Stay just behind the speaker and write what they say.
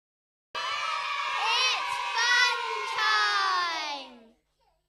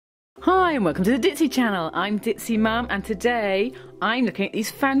Hi and welcome to the Ditzy Channel. I'm Ditzy Mum and today I'm looking at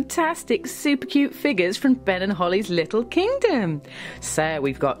these fantastic super cute figures from Ben and Holly's Little Kingdom. So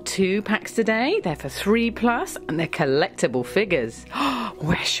we've got 2 packs today, they're for 3+ and they're collectible figures.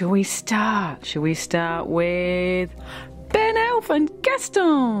 Where shall we start? Shall we start with Ben Elf and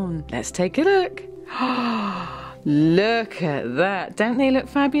Gaston? Let's take a look. Look at that, don't they look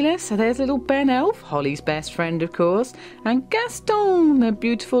fabulous? So there's little Ben Elf, Holly's best friend of course, and Gaston, the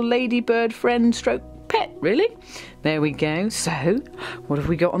beautiful Ladybird friend stroke pet, really. There we go. So what have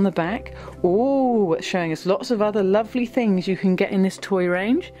we got on the back? Oh, it's showing us lots of other lovely things you can get in this toy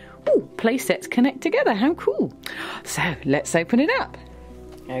range. Oh, play sets connect together, how cool. So let's open it up.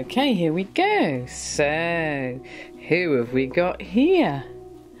 Okay, here we go. So who have we got here?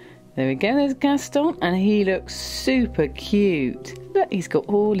 There we go, there's Gaston, and he looks super cute. Look, he's got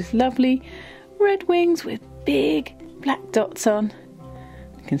all his lovely red wings with big black dots on.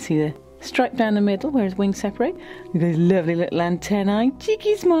 You can see the stripe down the middle where his wings separate. Look at his lovely little antennae,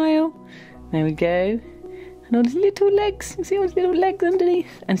 cheeky smile. There we go. And all his little legs, you can see all his little legs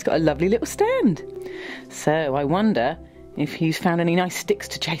underneath. And he's got a lovely little stand. So I wonder if he's found any nice sticks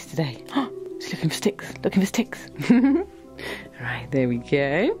to chase today. He's looking for sticks, looking for sticks. Right, there we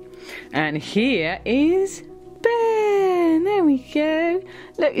go. And here is Ben. There we go.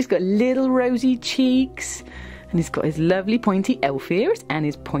 Look, he's got little rosy cheeks. And he's got his lovely pointy elf ears and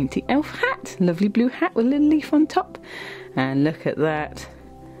his pointy elf hat. Lovely blue hat with a little leaf on top. And look at that.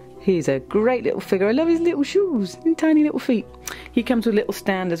 He's a great little figure. I love his little shoes and tiny little feet. He comes with a little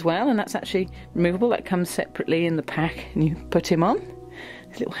stand as well, and that's actually removable. That comes separately in the pack, and you put him on.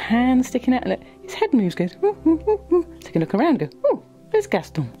 His little hand sticking out. Look, his head moves, goes, ooh, ooh, ooh, ooh. Take a look around, go, oh, where's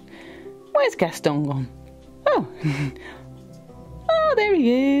Gaston? Where's Gaston gone? Oh, oh, there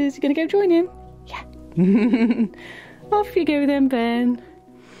he is. You gonna go join him? Yeah. Off you go then, Ben.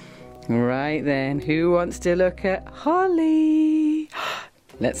 Right then, who wants to look at Holly?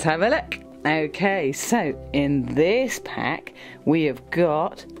 Let's have a look. Okay, so in this pack we have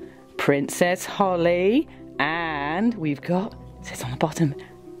got Princess Holly, and we've got, it says on the bottom,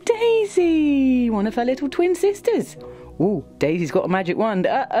 Daisy, one of her little twin sisters. Ooh, Daisy's got a magic wand.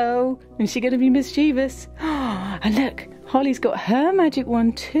 Uh-oh, is she going to be mischievous? And look, Holly's got her magic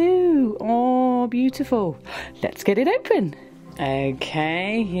wand too. Oh, beautiful. Let's get it open.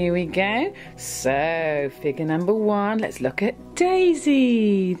 Okay, here we go. So, figure number 1, let's look at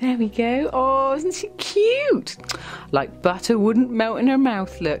Daisy. There we go. Oh, isn't she cute? Like butter wouldn't melt in her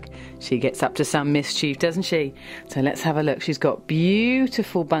mouth, look. She gets up to some mischief, doesn't she? So let's have a look. She's got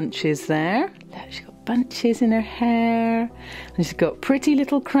beautiful bunches there. Look, she's got bunches in her hair. And she's got pretty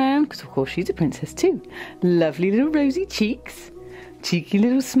little crown, because of course she's a princess too. Lovely little rosy cheeks. Cheeky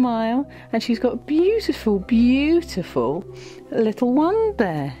little smile, and she's got beautiful, beautiful little wand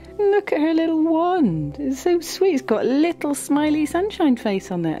there. Look at her little wand. It's so sweet. It's got a little smiley sunshine face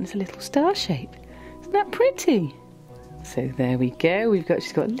on there, and it's a little star shape. Isn't that pretty? So there we go.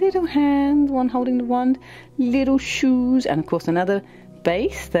 She's got little hands, one holding the wand, little shoes, and of course another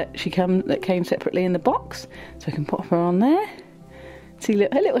base that came separately in the box. So I can pop her on there. See,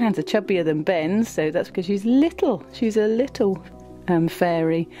 look, her little hands are chubbier than Ben's, so that's because she's little. She's a little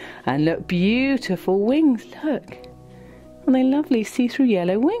fairy. And look, beautiful wings, look. And they lovely see-through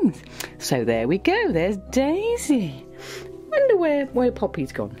yellow wings. So there we go, there's Daisy. Wonder where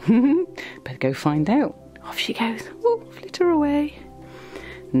Poppy's gone. Better go find out. Off she goes. Oh, flitter away.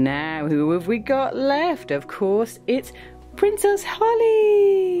 Now, who have we got left? Of course, it's Princess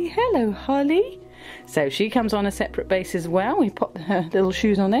Holly. Hello, Holly. So she comes on a separate base as well. We pop her little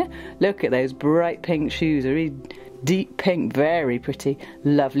shoes on there. Look at those bright pink shoes. They're really deep pink, very pretty.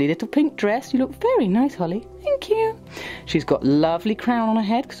 Lovely little pink dress. You look very nice, Holly. Thank you. She's got lovely crown on her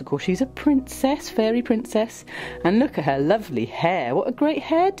head, because of course she's a princess, fairy princess. And look at her lovely hair. What a great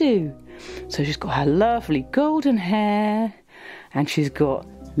hairdo. So she's got her lovely golden hair, and she's got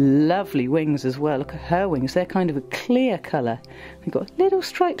lovely wings as well. Look at her wings. They're kind of a clear colour. They've got little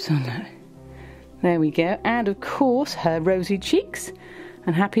stripes on them. There we go. And of course her rosy cheeks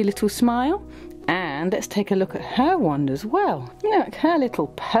and happy little smile. And let's take a look at her wand as well. Look, her little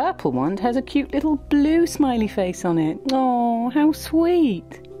purple wand has a cute little blue smiley face on it. Oh, how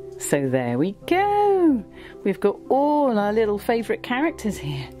sweet. So there we go. We've got all our little favourite characters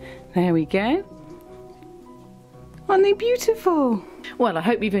here. There we go. Aren't they beautiful? Well, I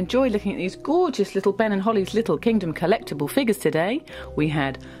hope you've enjoyed looking at these gorgeous little Ben and Holly's Little Kingdom collectible figures today. We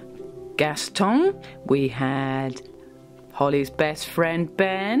had Gaston, we had Holly's best friend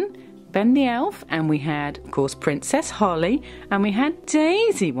Ben the elf, and we had, of course, Princess Holly, and we had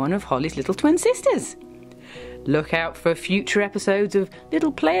Daisy, one of Holly's little twin sisters. Look out for future episodes of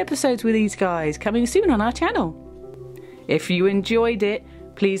little play episodes with these guys coming soon on our channel. If you enjoyed it,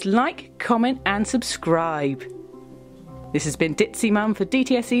 please like, comment and subscribe. This has been Ditzy Mum for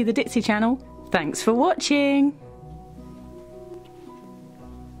DTSE, the Ditzy Channel. Thanks for watching.